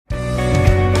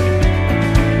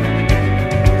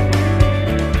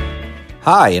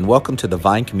Hi, and welcome to the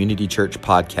Vine Community Church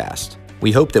podcast.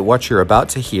 We hope that what you're about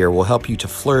to hear will help you to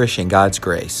flourish in God's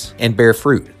grace and bear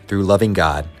fruit through loving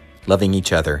God, loving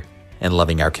each other, and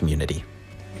loving our community.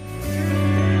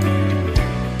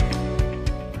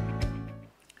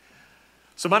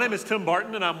 So my name is Tim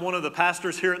Barton, and I'm one of the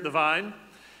pastors here at the Vine.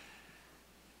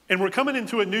 And we're coming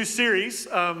into a new series,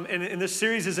 and this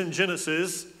series is in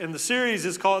Genesis, and the series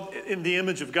is called In the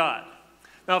Image of God.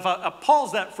 Now, if I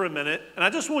pause that for a minute, and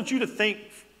I just want you to think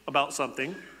about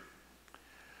something.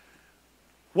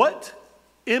 What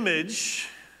image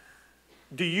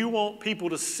do you want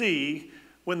people to see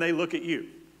when they look at you?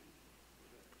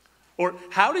 Or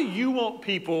how do you want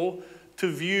people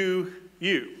to view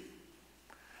you?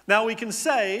 Now, we can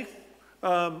say,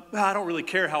 I don't really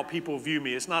care how people view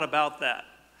me. It's not about that.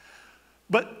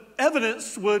 But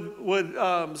evidence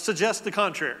would suggest the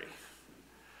contrary.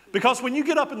 Because when you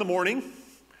get up in the morning,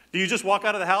 do you just walk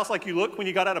out of the house like you look when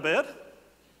you got out of bed?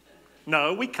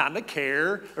 No, we kind of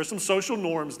care. There's some social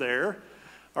norms there,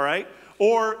 all right?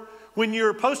 Or when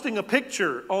you're posting a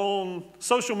picture on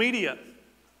social media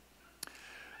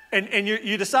and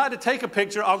you decide to take a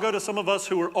picture. I'll go to some of us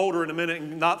who are older in a minute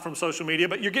and not from social media,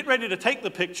 but you're getting ready to take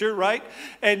the picture, right?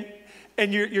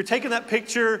 And you're taking that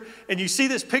picture, and you see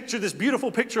this picture, this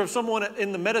beautiful picture of someone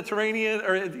in the Mediterranean,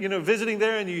 or visiting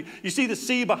there, and you see the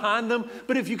sea behind them.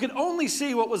 But if you could only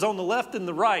see what was on the left and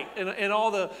the right, and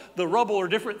all the rubble or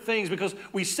different things, because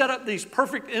we set up these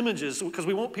perfect images because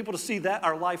we want people to see that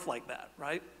our life like that,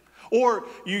 right? Or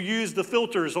you use the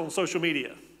filters on social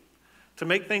media to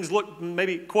make things look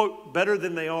maybe, quote, better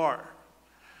than they are.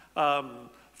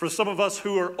 For some of us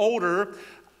who are older,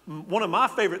 one of my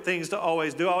favorite things to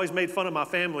always do, I always made fun of my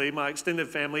family, my extended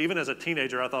family. Even as a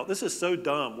teenager, I thought, this is so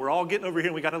dumb. We're all getting over here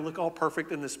and we got to look all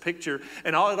perfect in this picture.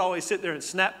 And I would always sit there and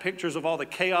snap pictures of all the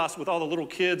chaos with all the little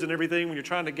kids and everything when you're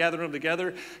trying to gather them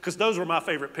together, because those were my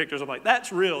favorite pictures. I'm like,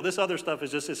 that's real. This other stuff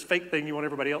is just this fake thing you want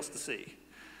everybody else to see.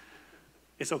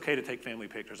 It's okay to take family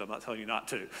pictures. I'm not telling you not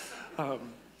to.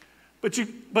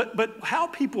 But how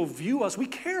people view us, we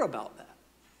care about that.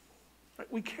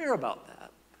 Right? We care about that.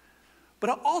 But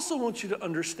I also want you to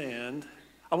understand,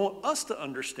 I want us to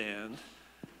understand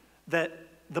that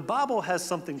the Bible has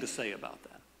something to say about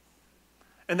that.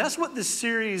 And that's what this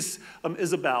series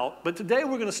is about. But today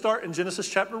we're going to start in Genesis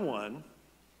chapter 1,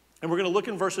 and we're going to look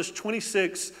in verses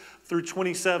 26 through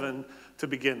 27 to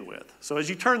begin with. So as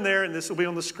you turn there, and this will be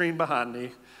on the screen behind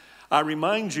me, I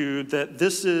remind you that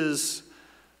this is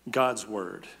God's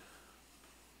word.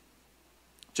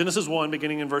 Genesis 1,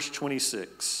 beginning in verse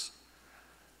 26.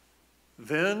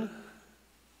 Then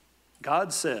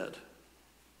God said,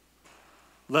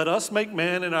 "Let us make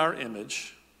man in our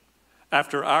image,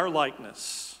 after our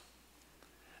likeness,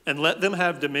 and let them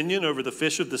have dominion over the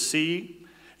fish of the sea,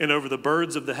 and over the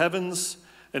birds of the heavens,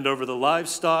 and over the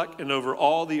livestock, and over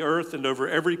all the earth, and over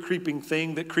every creeping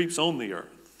thing that creeps on the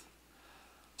earth."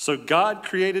 So God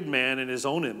created man in his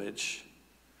own image.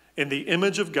 In the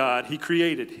image of God he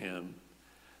created him.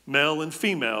 Male and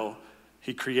female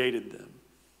he created them.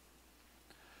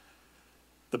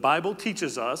 The Bible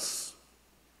teaches us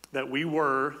that we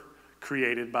were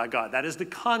created by God. That is the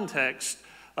context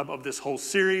of this whole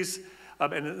series.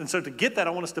 And so to get that, I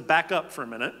want us to back up for a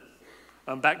minute,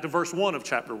 back to verse 1 of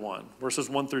chapter 1, verses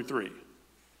 1 through 3.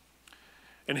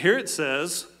 And here it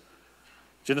says,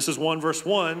 Genesis 1, verse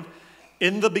 1,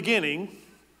 "In the beginning,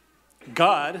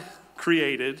 God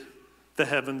created the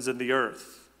heavens and the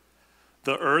earth.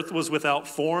 The earth was without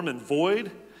form and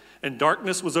void, and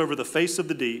darkness was over the face of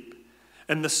the deep.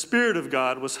 And the Spirit of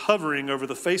God was hovering over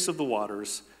the face of the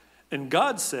waters. And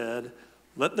God said,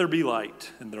 'Let there be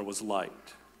light,' and there was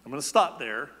light." I'm going to stop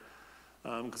there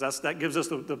because that gives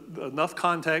us enough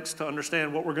context to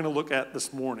understand what we're going to look at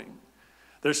this morning.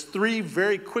 There's three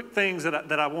very quick things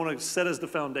that I want to set as the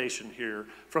foundation here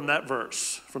from that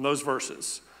verse, from those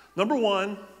verses. Number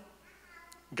one,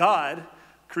 God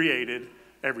created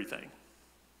everything.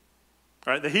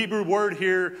 All right, the Hebrew word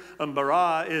here,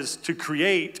 bara, is to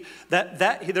create. That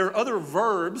there are other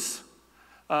verbs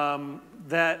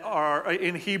that are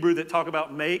in Hebrew that talk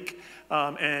about make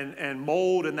and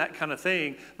mold and that kind of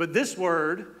thing. But this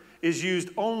word is used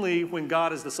only when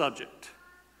God is the subject.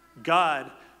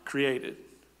 God created.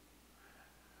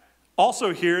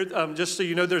 Also here, just so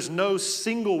you know, there's no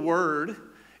single word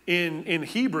in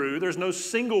Hebrew. There's no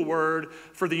single word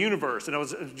for the universe. And I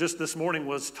was just this morning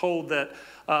was told that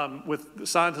with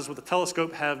scientists with a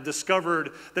telescope have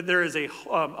discovered that there is a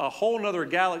whole other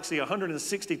galaxy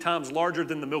 160 times larger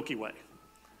than the Milky Way.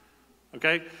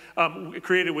 Okay?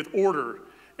 Created with order.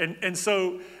 And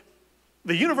so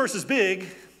the universe is big,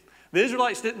 The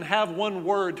Israelites didn't have one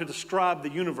word to describe the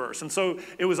universe. And so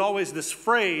it was always this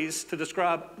phrase to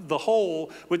describe the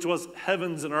whole, which was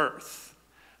heavens and earth.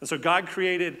 And so God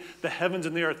created the heavens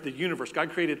and the earth, the universe.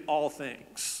 God created all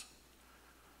things.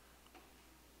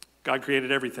 God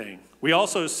created everything. We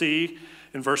also see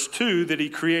in verse 2 that he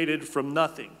created from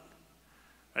nothing.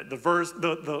 Right?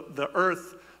 The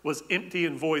earth was empty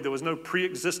and void. There was no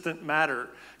pre-existent matter.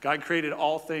 God created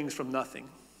all things from nothing.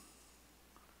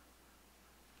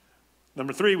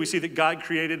 Number 3, we see that God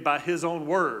created by his own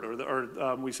word,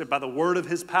 or we say by the word of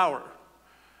his power.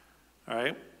 All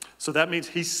right? So that means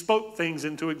he spoke things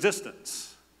into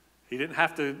existence. He didn't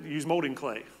have to use molding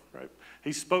clay, right?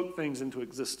 He spoke things into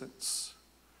existence.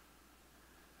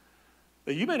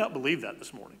 Now, you may not believe that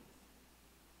this morning,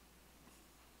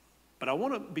 but I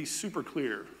want to be super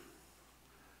clear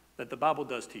that the Bible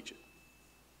does teach it.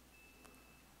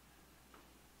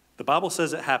 The Bible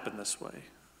says it happened this way.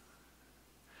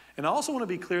 And I also want to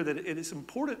be clear that it is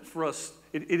important for us,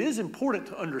 it is important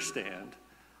to understand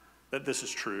that this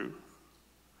is true,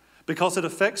 because it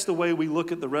affects the way we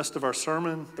look at the rest of our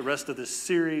sermon, the rest of this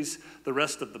series, the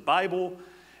rest of the Bible,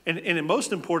 and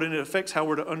most important, it affects how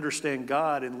we're to understand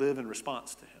God and live in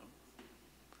response to him.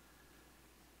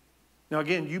 Now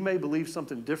again, you may believe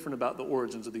something different about the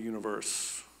origins of the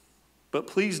universe, but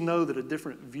please know that a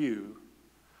different view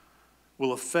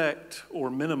will affect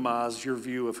or minimize your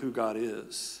view of who God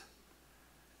is.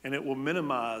 And it will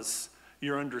minimize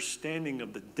your understanding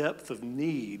of the depth of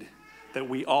need that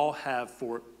we all have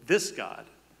for this God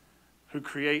who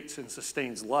creates and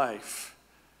sustains life,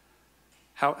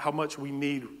 how much we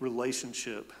need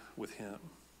relationship with him.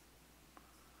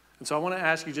 And so I want to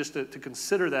ask you just to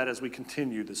consider that as we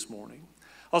continue this morning.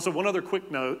 Also, one other quick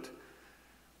note.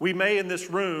 We may in this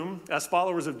room, as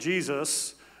followers of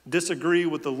Jesus, disagree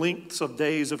with the lengths of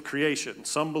days of creation.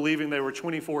 Some believing they were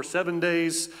 24/7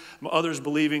 days, others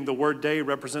believing the word day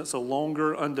represents a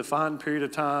longer, undefined period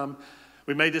of time.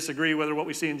 We may disagree whether what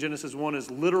we see in Genesis 1 is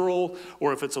literal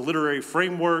or if it's a literary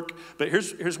framework, but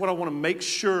here's what I want to make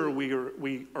sure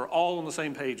we are all on the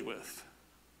same page with,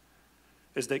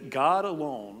 is that God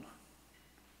alone,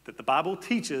 that the Bible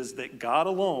teaches that God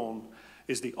alone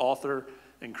is the author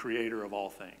and creator of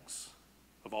all things,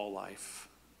 of all life.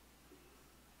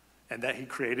 And that he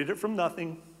created it from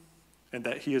nothing, and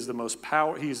that he is the most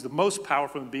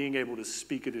powerful in being able to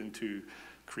speak it into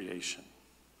creation.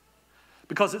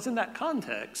 Because it's in that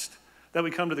context that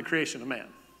we come to the creation of man,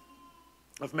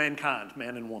 of mankind,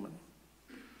 man and woman.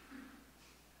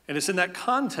 And it's in that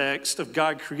context of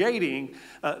God creating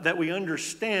that we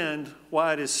understand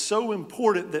why it is so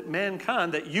important that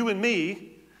mankind, that you and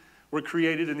me, were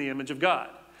created in the image of God.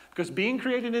 Because being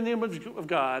created in the image of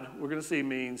God, we're going to see,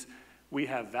 means we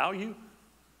have value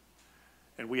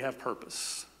and we have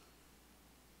purpose.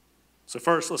 So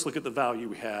first, let's look at the value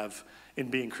we have in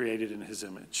being created in his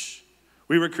image.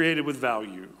 We were created with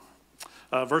value.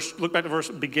 Look back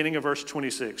to beginning of verse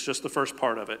 26, just the first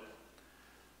part of it.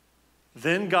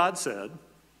 Then God said,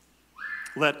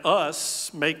 "Let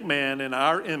us make man in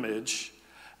our image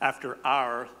after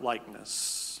our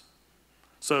likeness."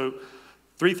 So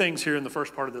 3 things here in the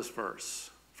first part of this verse.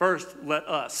 First, let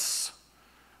us.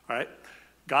 All right?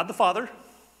 God the Father,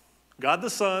 God the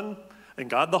Son, and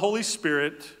God the Holy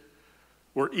Spirit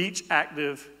were each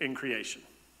active in creation.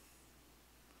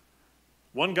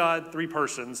 One God, 3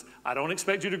 persons. I don't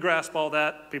expect you to grasp all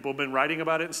that. People have been writing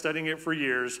about it and studying it for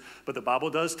years, but the Bible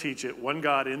does teach it. One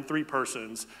God in 3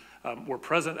 persons were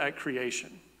present at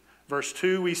creation. Verse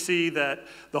 2, we see that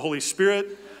the Holy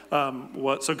Spirit,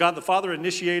 so God the Father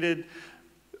initiated.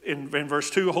 In verse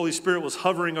 2, the Holy Spirit was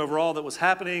hovering over all that was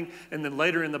happening. And then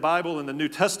later in the Bible, in the New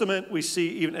Testament, we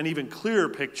see an even clearer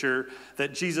picture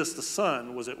that Jesus the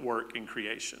Son was at work in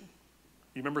creation.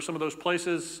 You remember some of those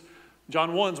places?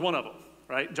 John 1's one of them,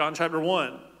 right? John chapter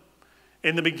 1.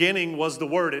 In the beginning was the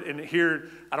Word. And here,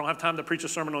 I don't have time to preach a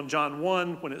sermon on John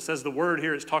 1. When it says the Word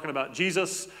here, it's talking about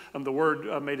Jesus. The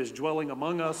Word made his dwelling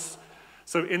among us.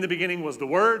 So in the beginning was the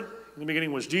Word. In the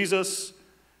beginning was Jesus.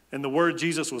 And the Word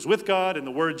Jesus was with God, and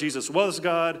the Word Jesus was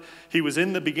God. He was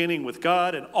in the beginning with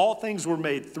God, and all things were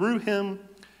made through him,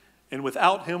 and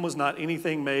without him was not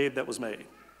anything made that was made.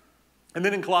 And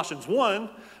then in Colossians 1,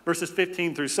 verses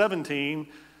 15 through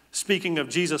 17, speaking of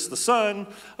Jesus the Son,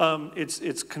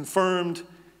 it's confirmed,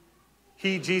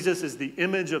 he, Jesus, is the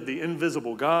image of the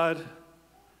invisible God.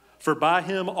 For by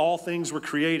him all things were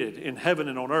created, in heaven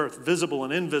and on earth, visible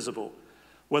and invisible,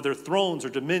 whether thrones or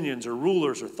dominions or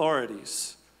rulers or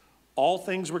authorities. All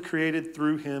things were created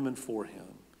through him and for him.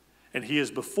 And he is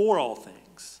before all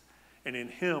things, and in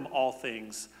him all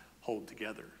things hold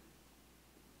together.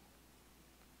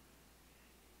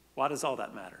 Why does all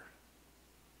that matter?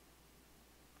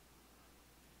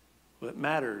 Well, it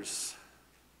matters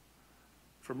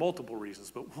for multiple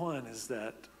reasons, but one is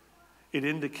that it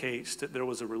indicates that there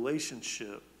was a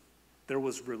relationship. There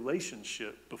was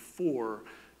relationship before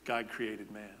God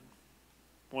created man.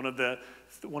 One of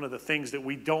the things that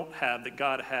we don't have that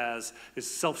God has is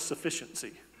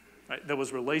self-sufficiency. Right? There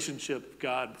was relationship with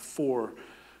God before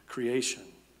creation.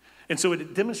 And so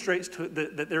it demonstrates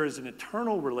that there is an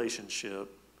eternal relationship,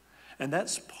 and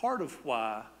that's part of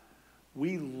why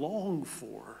we long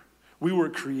for, we were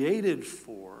created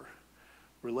for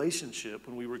relationship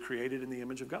when we were created in the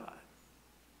image of God.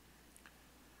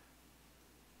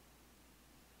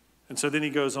 And so then he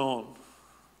goes on,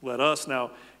 let us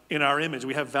now, in our image,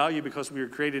 we have value because we were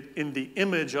created in the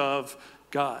image of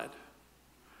God.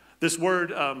 This word,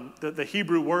 the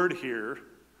Hebrew word here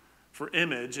for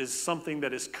image is something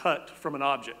that is cut from an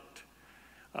object.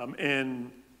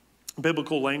 In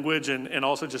biblical language and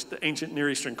also just the ancient Near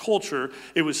Eastern culture,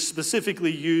 it was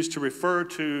specifically used to refer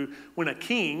to when a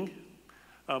king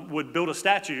would build a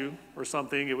statue or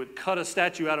something. It would cut a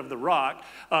statue out of the rock,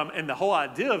 and the whole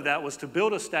idea of that was to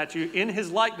build a statue in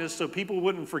his likeness so people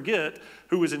wouldn't forget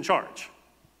who was in charge,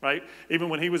 right? Even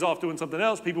when he was off doing something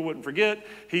else, people wouldn't forget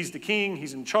he's the king,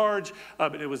 he's in charge,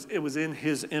 and it was in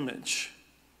his image.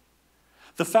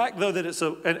 The fact, though, that it's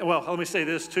well, let me say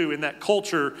this, too. In that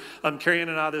culture, Carrie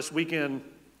and I this weekend,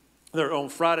 there on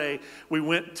Friday, we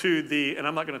went to and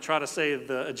I'm not going to try to say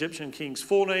the Egyptian king's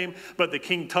full name, but the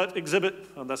King Tut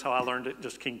exhibit. That's how I learned it,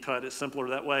 just King Tut. It's simpler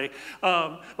that way.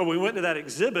 But we went to that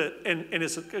exhibit, and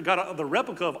it's got the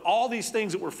replica of all these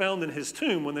things that were found in his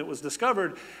tomb when it was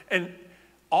discovered, and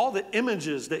all the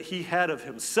images that he had of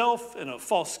himself and of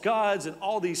false gods and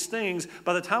all these things.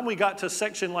 By the time we got to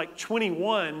section like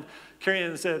 21, Carrie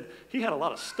Ann said, he had a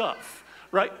lot of stuff,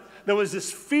 right? There was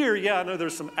this fear, yeah, I know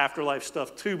there's some afterlife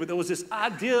stuff too, but there was this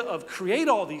idea of create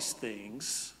all these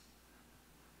things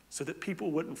so that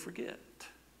people wouldn't forget,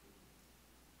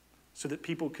 so that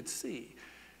people could see.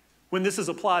 When this is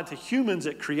applied to humans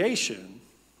at creation,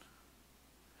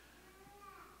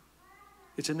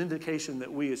 it's an indication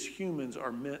that we as humans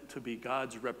are meant to be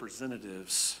God's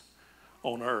representatives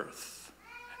on earth.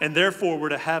 And therefore, we're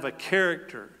to have a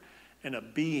character and a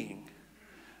being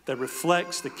that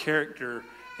reflects the character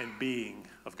and being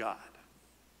of God.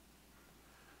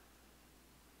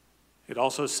 It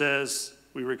also says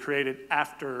we were created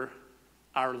after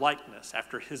our likeness,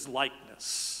 after his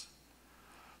likeness.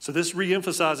 So this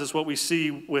reemphasizes what we see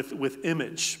with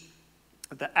image.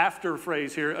 The after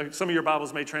phrase here, some of your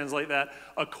Bibles may translate that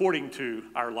according to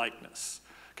our likeness.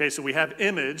 Okay, so we have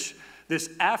image. This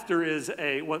after is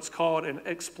what's called an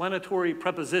explanatory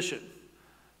preposition.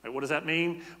 Right, what does that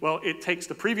mean? Well, it takes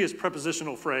the previous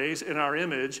prepositional phrase in our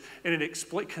image and it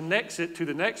connects it to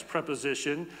the next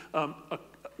preposition,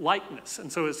 likeness.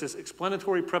 And so it's this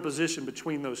explanatory preposition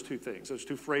between those two things, those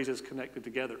two phrases connected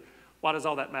together. Why does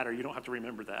all that matter? You don't have to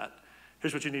remember that.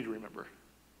 Here's what you need to remember,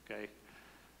 okay?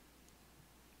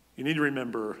 You need to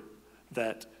remember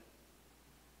that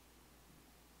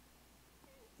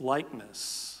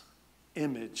likeness,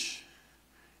 image,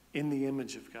 in the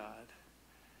image of God,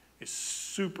 is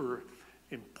super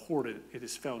important. It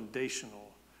is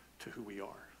foundational to who we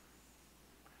are.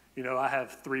 You know, I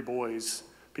have 3 boys.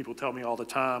 People tell me all the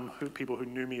time, people who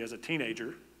knew me as a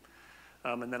teenager,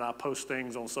 and then I post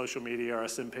things on social media or I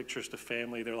send pictures to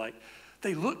family. They're like,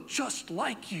 they look just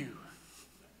like you.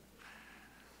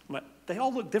 I'm like, they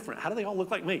all look different. How do they all look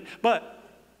like me? But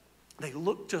they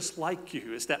look just like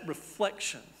you. It's that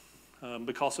reflection.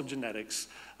 Because of genetics.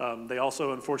 They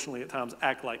also, unfortunately, at times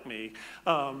act like me.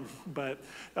 But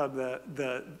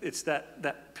it's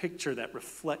that picture, that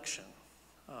reflection,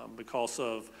 because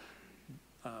of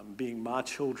being my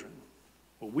children.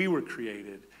 Well, we were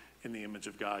created in the image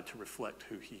of God to reflect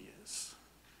who he is.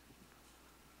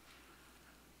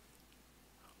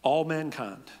 All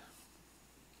mankind,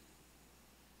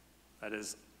 that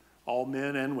is, all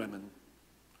men and women,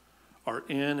 are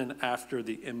in and after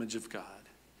the image of God.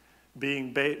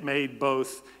 Being made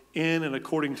both in and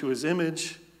according to his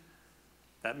image,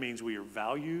 that means we are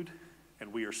valued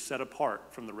and we are set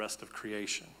apart from the rest of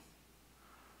creation.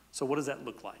 So what does that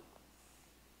look like?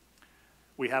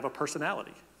 We have a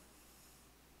personality,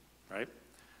 right?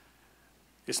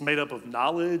 It's made up of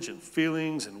knowledge and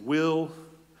feelings and will.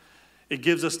 It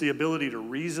gives us the ability to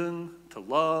reason, to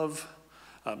love,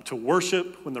 to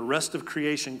worship when the rest of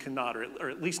creation cannot, or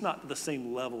at least not to the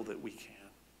same level that we can.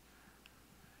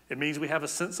 It means we have a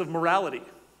sense of morality.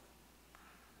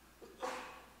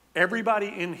 Everybody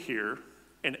in here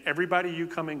and everybody you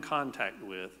come in contact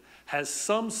with has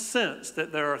some sense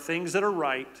that there are things that are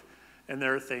right and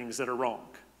there are things that are wrong.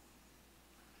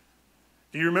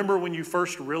 Do you remember when you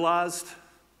first realized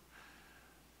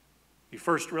You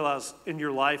first realize in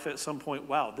your life at some point,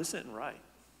 wow, this isn't right.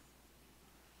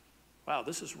 Wow,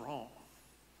 this is wrong.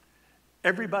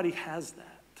 Everybody has that.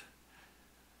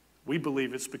 We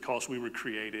believe it's because we were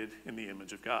created in the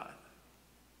image of God.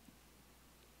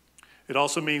 It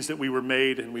also means that we were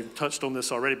made, and we've touched on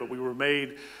this already, but we were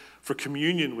made for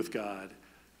communion with God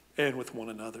and with one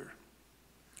another.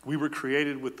 We were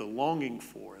created with the longing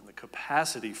for and the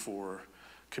capacity for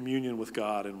communion with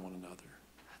God and one another.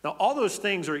 Now, all those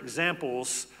things are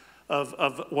examples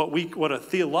of what a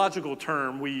theological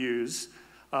term we use.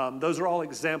 Those are all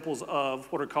examples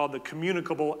of what are called the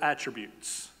communicable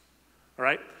attributes. All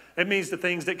right? It means the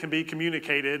things that can be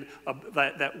communicated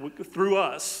through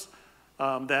us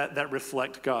that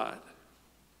reflect God.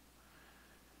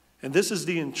 And this is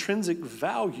the intrinsic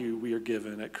value we are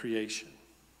given at creation,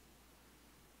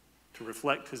 to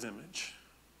reflect his image.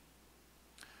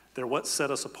 They're what set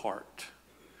us apart.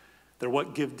 They're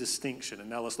what give distinction. And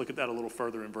now let's look at that a little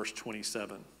further in verse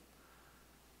 27.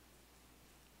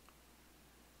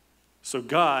 So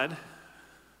God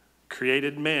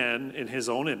created man in his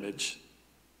own image.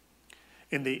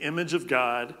 In the image of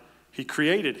God, he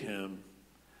created him.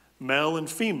 Male and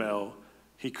female,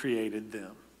 he created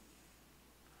them.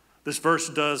 This verse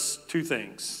does two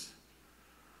things.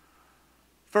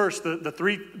 First,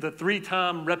 the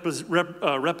three-time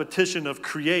repetition of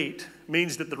create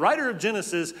means that the writer of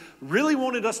Genesis really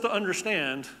wanted us to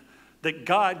understand that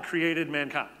God created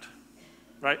mankind,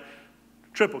 right?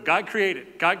 Triple, God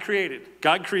created, God created,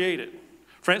 God created.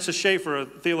 Francis Schaeffer, a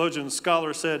theologian and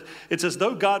scholar, said, it's as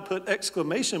though God put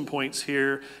exclamation points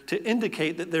here to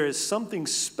indicate that there is something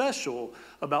special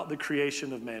about the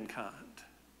creation of mankind.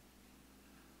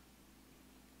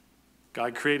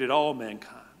 God created all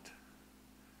mankind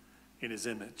in his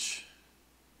image.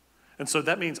 And so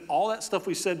that means all that stuff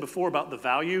we said before about the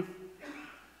value,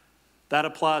 that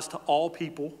applies to all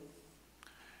people.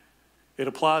 It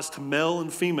applies to male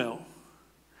and female.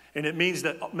 And it means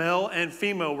that male and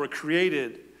female were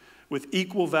created with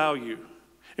equal value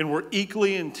and were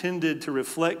equally intended to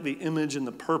reflect the image and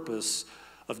the purpose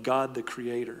of God the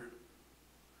Creator.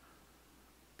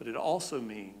 But it also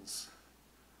means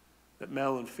that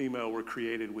male and female were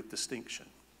created with distinction.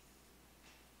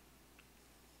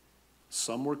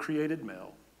 Some were created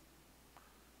male,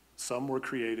 some were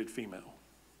created female.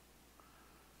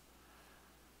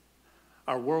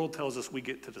 Our world tells us we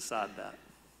get to decide that.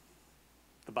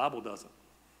 The Bible doesn't.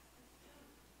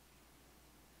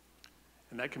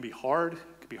 And that can be hard.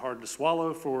 It can be hard to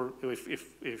swallow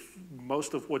if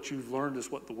most of what you've learned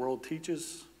is what the world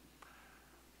teaches.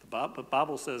 The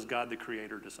Bible says God the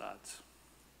Creator decides.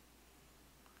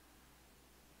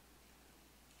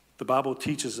 The Bible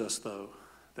teaches us, though,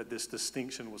 that this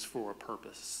distinction was for a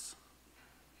purpose.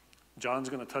 John's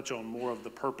going to touch on more of the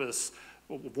purpose,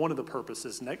 one of the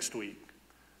purposes next week,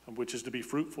 which is to be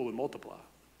fruitful and multiply,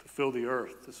 to fill the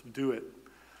earth, to subdue it.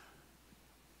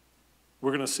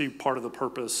 We're going to see part of the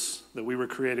purpose, that we were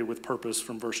created with purpose,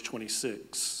 from verse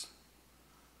 26.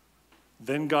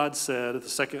 Then God said,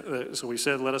 so we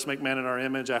said, let us make man in our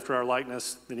image after our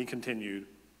likeness. Then he continued,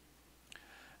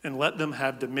 and let them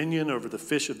have dominion over the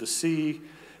fish of the sea,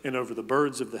 and over the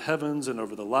birds of the heavens, and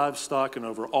over the livestock, and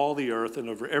over all the earth, and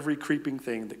over every creeping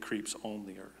thing that creeps on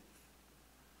the earth.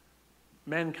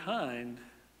 Mankind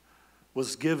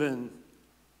was given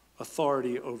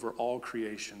authority over all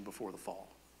creation before the fall.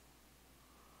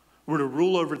 We're to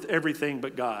rule over everything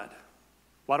but God.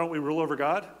 Why don't we rule over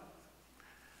God?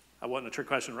 That wasn't a trick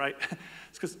question, right?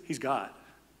 It's because he's God.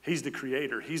 He's the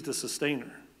creator. He's the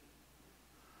sustainer.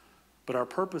 But our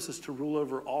purpose is to rule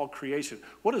over all creation.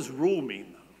 What does rule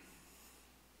mean, though?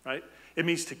 Right? It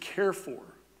means to care for.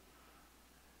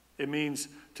 It means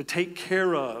to take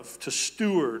care of, to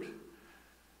steward,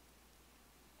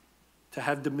 to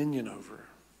have dominion over.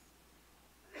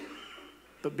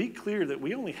 But be clear that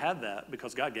we only had that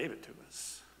because God gave it to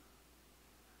us.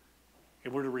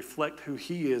 And we're to reflect who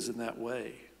he is in that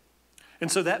way.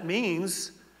 And so that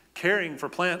means caring for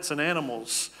plants and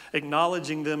animals,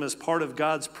 acknowledging them as part of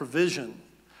God's provision,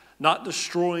 not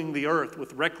destroying the earth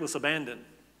with reckless abandon.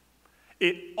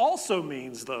 It also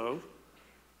means, though,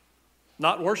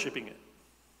 not worshiping it,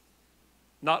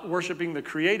 not worshiping the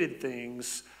created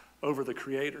things over the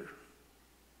Creator,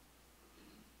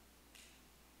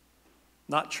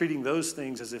 not treating those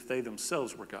things as if they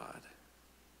themselves were God.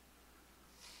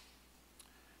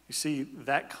 You see,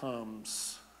 that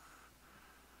comes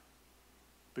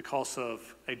because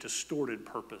of a distorted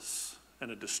purpose and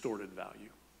a distorted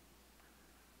value.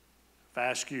 If I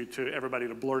ask you everybody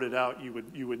to blurt it out, you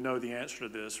would know the answer to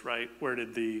this, right? Where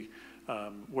did the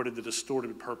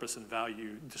distorted purpose and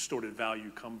distorted value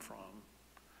come from?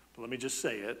 But let me just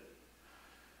say it.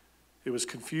 It was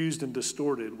confused and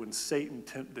distorted when Satan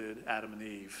tempted Adam and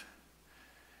Eve.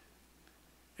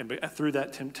 And through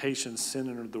that temptation, sin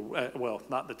entered the, well,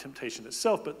 not the temptation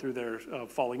itself, but through their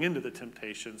falling into the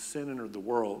temptation, sin entered the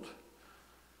world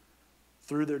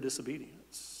through their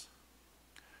disobedience.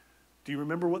 Do you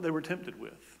remember what they were tempted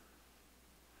with?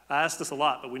 I ask this a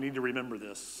lot, but we need to remember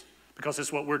this because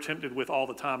it's what we're tempted with all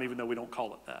the time, even though we don't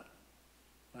call it that.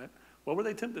 Right? What were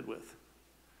they tempted with?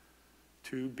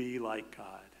 To be like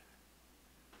God.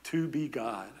 To be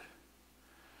God.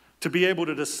 To be able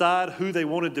to decide who they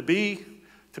wanted to be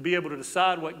able to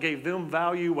decide what gave them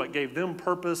value, what gave them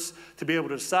purpose, to be able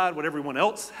to decide what everyone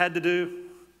else had to do,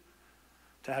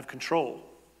 to have control.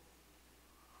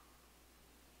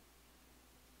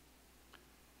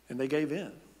 And they gave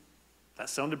in. That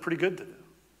sounded pretty good to them.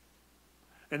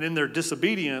 And in their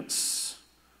disobedience,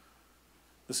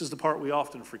 this is the part we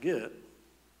often forget,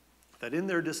 that in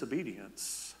their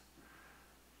disobedience,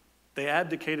 they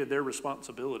abdicated their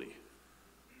responsibility,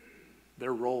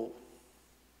 their role.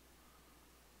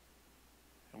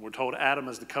 And we're told Adam,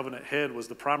 as the covenant head, was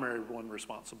the primary one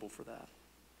responsible for that.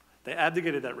 They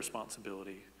abdicated that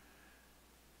responsibility,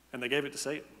 and they gave it to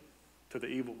Satan, to the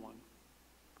evil one.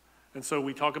 And so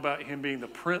we talk about him being the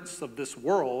prince of this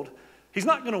world. He's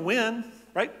not going to win,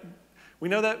 right? We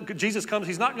know that Jesus comes,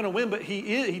 he's not going to win, but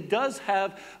he does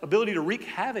have ability to wreak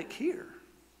havoc here.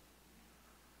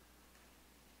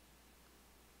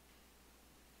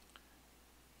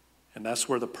 And that's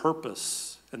where the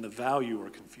purpose and the value are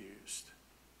confused.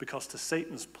 Because to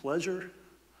Satan's pleasure,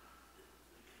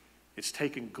 it's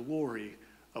taking glory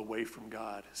away from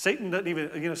God. Satan doesn't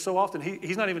even, so often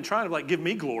he's not even trying to give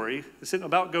me glory. It's not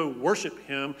about go worship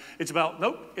him. It's about,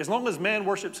 nope, as long as man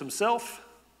worships himself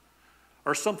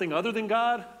or something other than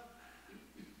God,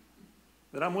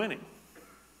 then I'm winning.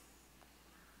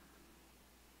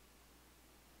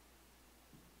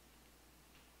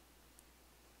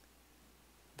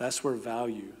 That's where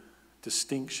value,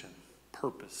 distinction,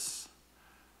 purpose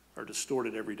are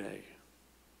distorted every day.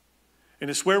 And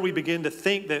it's where we begin to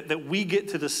think that we get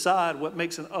to decide what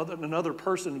makes another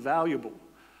person valuable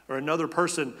or another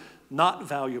person not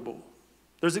valuable.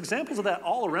 There's examples of that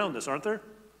all around us, aren't there?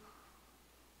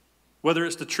 Whether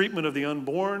it's the treatment of the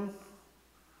unborn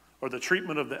or the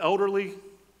treatment of the elderly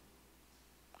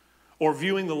or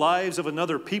viewing the lives of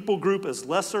another people group as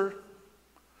lesser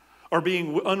or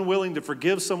being unwilling to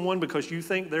forgive someone because you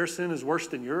think their sin is worse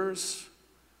than yours.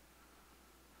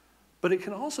 But it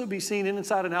can also be seen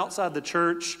inside and outside the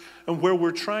church and where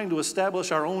we're trying to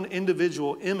establish our own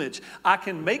individual image. I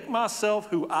can make myself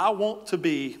who I want to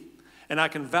be, and I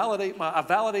can validate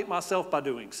myself by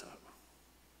doing so.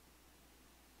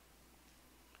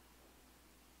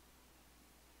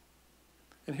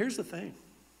 And here's the thing.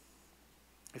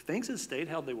 If things had stayed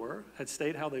how they were,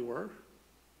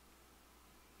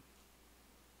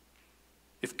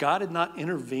 if God had not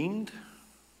intervened,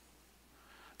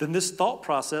 then this thought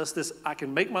process, this I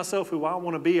can make myself who I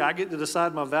want to be, I get to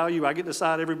decide my value, I get to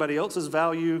decide everybody else's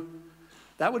value,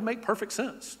 that would make perfect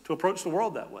sense to approach the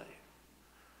world that way.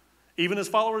 Even as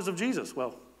followers of Jesus.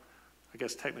 Well, I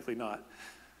guess technically not.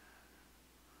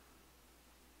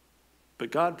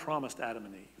 But God promised Adam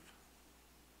and Eve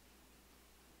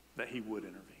that he would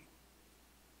intervene.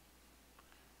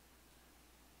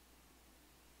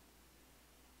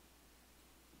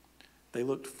 They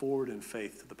looked forward in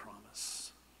faith to the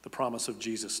promise of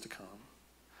Jesus to come.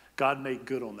 God made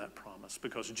good on that promise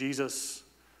because Jesus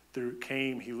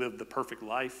came, he lived the perfect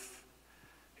life.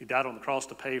 He died on the cross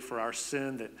to pay for our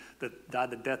sin, that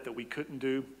died the death that we couldn't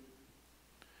do.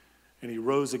 And he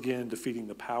rose again, defeating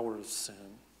the power of sin.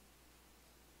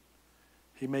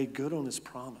 He made good on his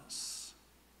promise.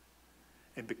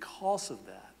 And because of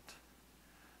that,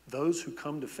 those who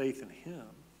come to faith in him,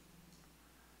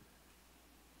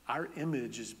 our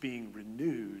image is being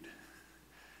renewed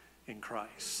in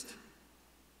Christ.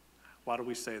 Why do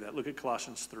we say that? Look at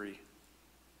Colossians 3.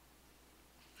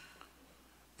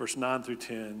 Verse 9 through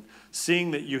 10.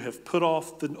 Seeing that you have put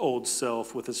off the old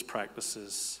self with its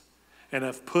practices and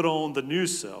have put on the new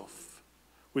self,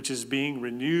 which is being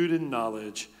renewed in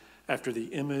knowledge after the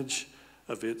image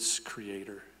of its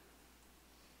creator.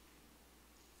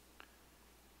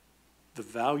 The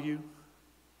value,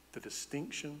 the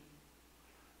distinction,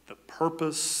 the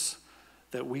purpose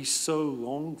that we so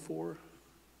long for,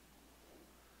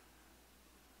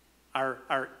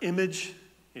 our image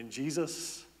in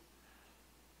Jesus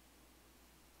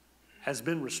has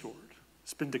been restored.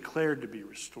 It's been declared to be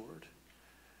restored.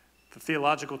 The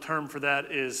theological term for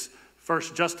that is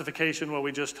first justification, what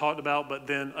we just talked about, but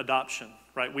then adoption,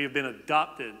 right? We have been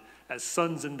adopted as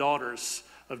sons and daughters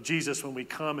of Jesus when we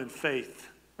come in faith,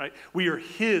 right? We are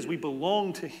his. We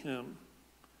belong to him.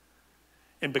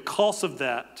 And because of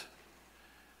that,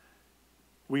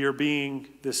 we are being,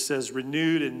 this says,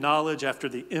 renewed in knowledge after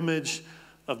the image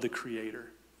of the Creator.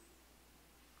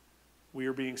 We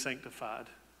are being sanctified.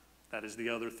 That is the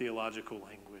other theological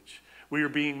language. We are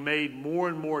being made more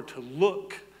and more to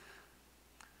look,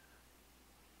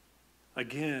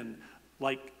 again,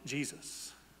 like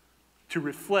Jesus, to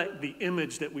reflect the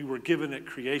image that we were given at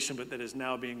creation, but that is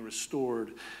now being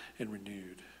restored and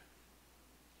renewed.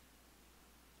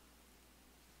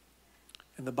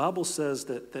 And the Bible says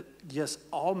that yes,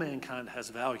 all mankind has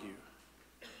value.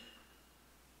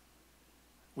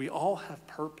 We all have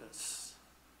purpose.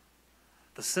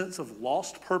 The sense of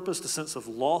lost purpose, the sense of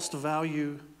lost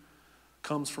value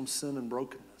comes from sin and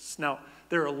brokenness. Now,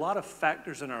 there are a lot of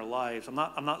factors in our lives. I'm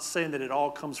not saying that it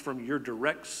all comes from your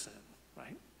direct sin,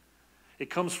 right? It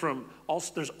comes from,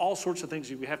 there's all sorts of things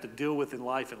we have to deal with in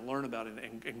life and learn about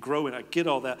and grow in. I get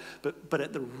all that. But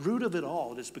at the root of it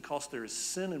all, it is because there is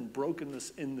sin and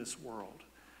brokenness in this world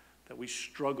that we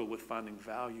struggle with finding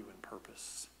value and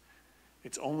purpose.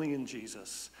 It's only in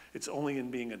Jesus. It's only in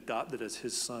being adopted as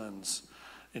his sons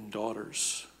and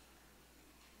daughters.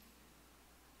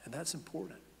 And that's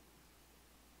important,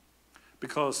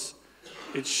 because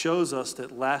it shows us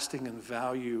that lasting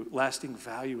value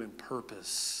and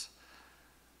purpose,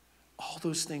 all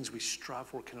those things we strive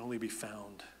for can only be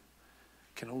found,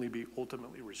 can only be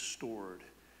ultimately restored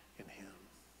in him.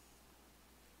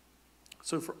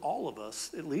 So for all of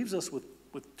us, it leaves us with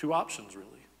two options, really.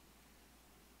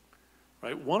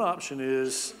 Right? One option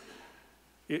is,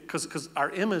 because our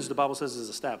image, the Bible says, is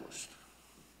established.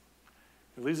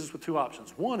 It leaves us with two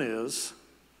options. One is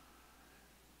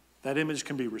that image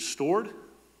can be restored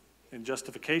in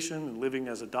justification and living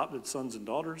as adopted sons and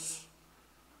daughters.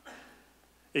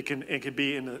 It can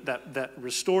be in that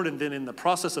restored, and then in the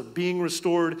process of being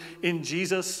restored in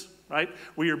Jesus, right?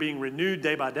 We are being renewed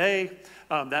day by day.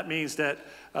 That means that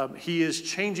he is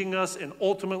changing us, and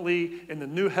ultimately in the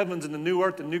new heavens and the new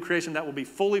earth, the new creation, that will be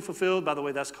fully fulfilled. By the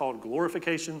way, that's called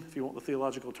glorification, if you want the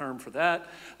theological term for that.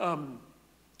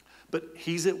 But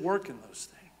he's at work in those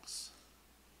things.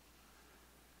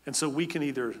 And so we can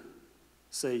either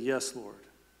say, yes, Lord,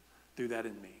 do that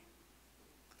in me.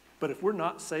 But if we're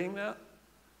not saying that,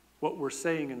 what we're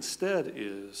saying instead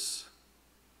is,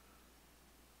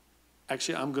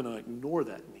 actually, I'm going to ignore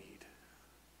that need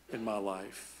in my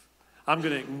life. I'm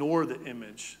going to ignore the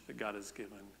image that God has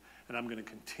given, and I'm going to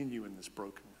continue in this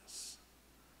brokenness.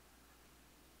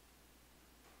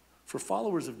 For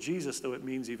followers of Jesus, though, it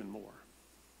means even more.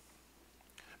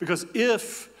 Because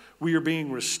if we are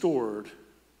being restored,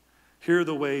 here are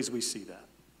the ways we see that.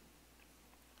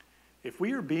 If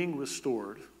we are being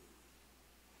restored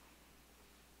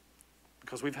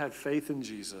because we've had faith in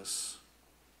Jesus,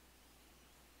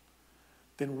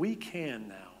 then we can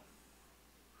now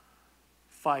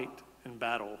fight and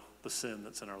battle the sin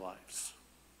that's in our lives.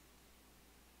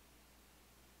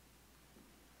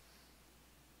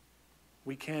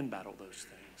 We can battle those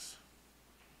things.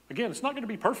 Again, it's not going to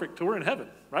be perfect till we're in heaven,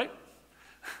 right?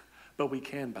 But we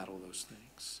can battle those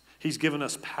things. He's given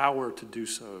us power to do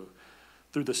so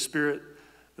through the Spirit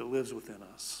that lives within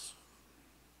us.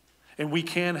 And we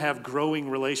can have growing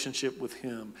relationship with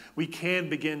him. We can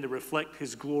begin to reflect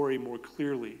his glory more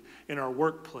clearly in our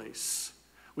workplace.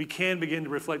 We can begin to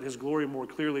reflect his glory more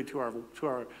clearly to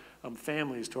our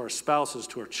families, to our spouses,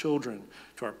 to our children,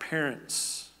 to our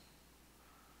parents.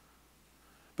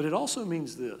 But it also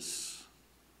means this,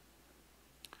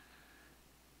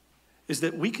 is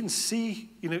that we can see,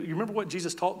 you remember what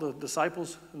Jesus taught the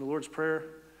disciples in the Lord's Prayer?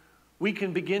 We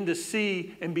can begin to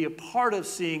see and be a part of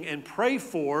seeing and pray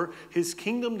for his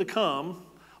kingdom to come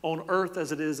on earth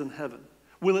as it is in heaven.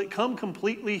 Will it come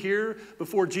completely here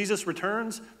before Jesus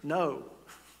returns? No.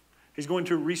 He's going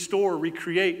to restore,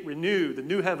 recreate, renew the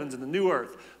new heavens and the new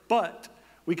earth. But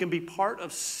we can be part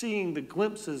of seeing the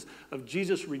glimpses of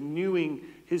Jesus renewing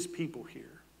his people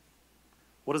here.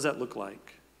 What does that look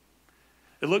like?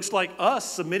 It looks like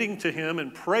us submitting to him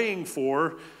and praying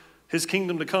for his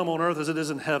kingdom to come on earth as it is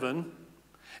in heaven.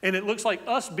 And it looks like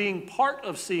us being part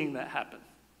of seeing that happen.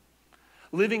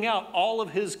 Living out all of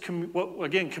his,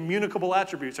 communicable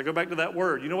attributes. I go back to that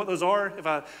word. You know what those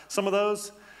are? Some of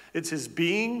those? It's his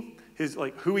being,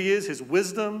 who he is, his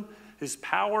wisdom, his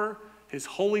power, his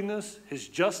holiness, his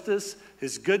justice,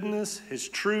 his goodness, his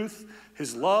truth,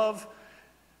 his love.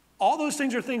 All those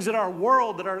things are things in our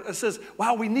world that says,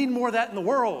 wow, we need more of that in the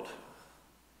world.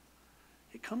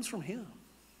 It comes from him.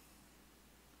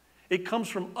 It comes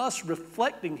from us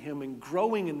reflecting him and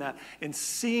growing in that and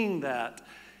seeing that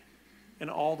in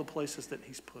all the places that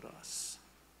he's put us.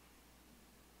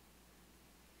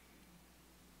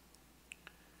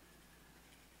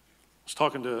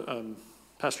 talking to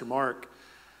Pastor Mark,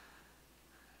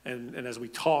 and as we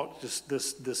talked, just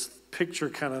this picture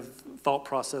kind of thought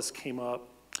process came up.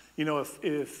 You know, if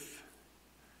I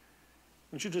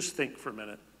want you to just think for a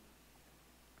minute.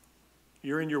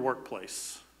 You're in your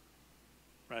workplace,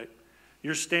 right?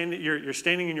 You're standing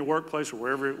in your workplace or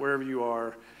wherever you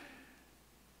are.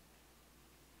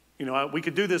 You know, we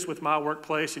could do this with my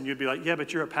workplace, and you'd be like, yeah,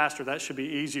 but you're a pastor. That should be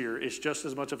easier. It's just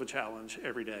as much of a challenge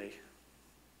every day.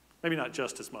 Maybe not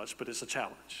just as much, but it's a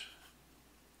challenge,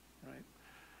 right?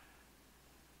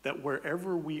 That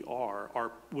wherever we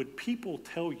are, would people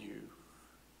tell you,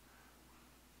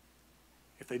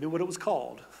 if they knew what it was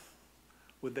called,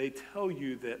 would they tell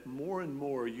you that more and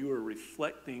more you are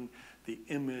reflecting the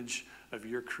image of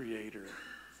your Creator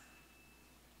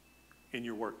in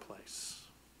your workplace?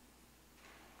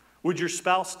 Would your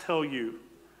spouse tell you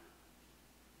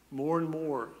more and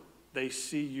more they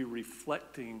see you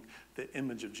reflecting the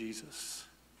image of Jesus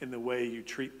in the way you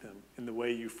treat them, in the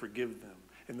way you forgive them,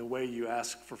 in the way you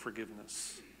ask for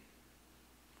forgiveness?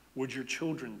 Would your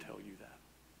children tell you that?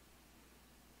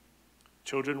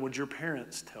 Children, would your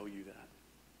parents tell you that?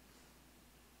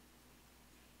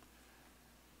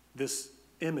 This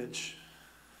image,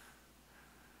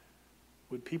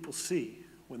 would people see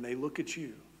when they look at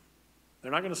you?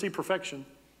 They're not going to see perfection.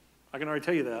 I can already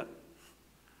tell you that.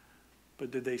 But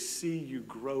did they see you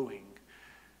growing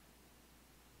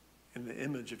in the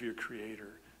image of your Creator,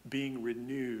 being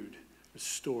renewed,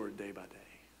 restored day by day?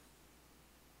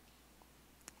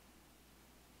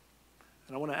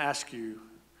 And I want to ask you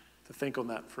to think on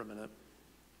that for a minute.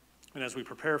 And as we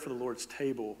prepare for the Lord's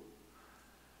table,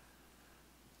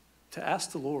 to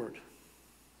ask the Lord,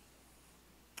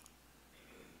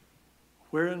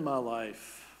 where in my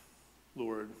life,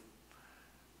 Lord,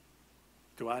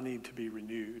 do I need to be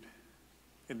renewed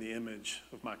in the image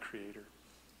of my Creator?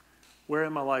 Where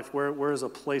in my life, where is a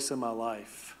place in my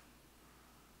life?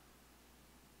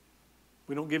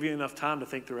 We don't give you enough time to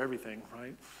think through everything,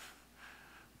 right?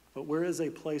 But where is a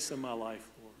place in my life,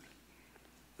 Lord,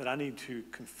 that I need to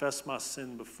confess my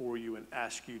sin before you and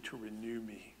ask you to renew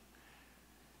me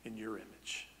in your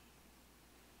image?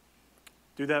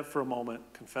 Do that for a moment,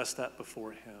 confess that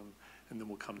before him, and then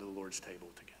we'll come to the Lord's table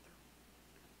together.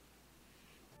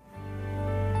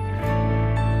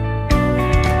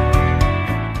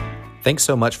 Thanks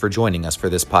so much for joining us for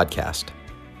this podcast.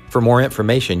 For more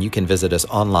information, you can visit us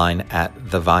online at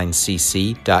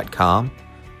thevinecc.com,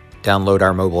 download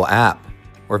our mobile app,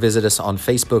 or visit us on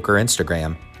Facebook or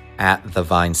Instagram at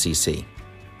thevinecc.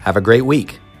 Have a great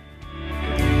week.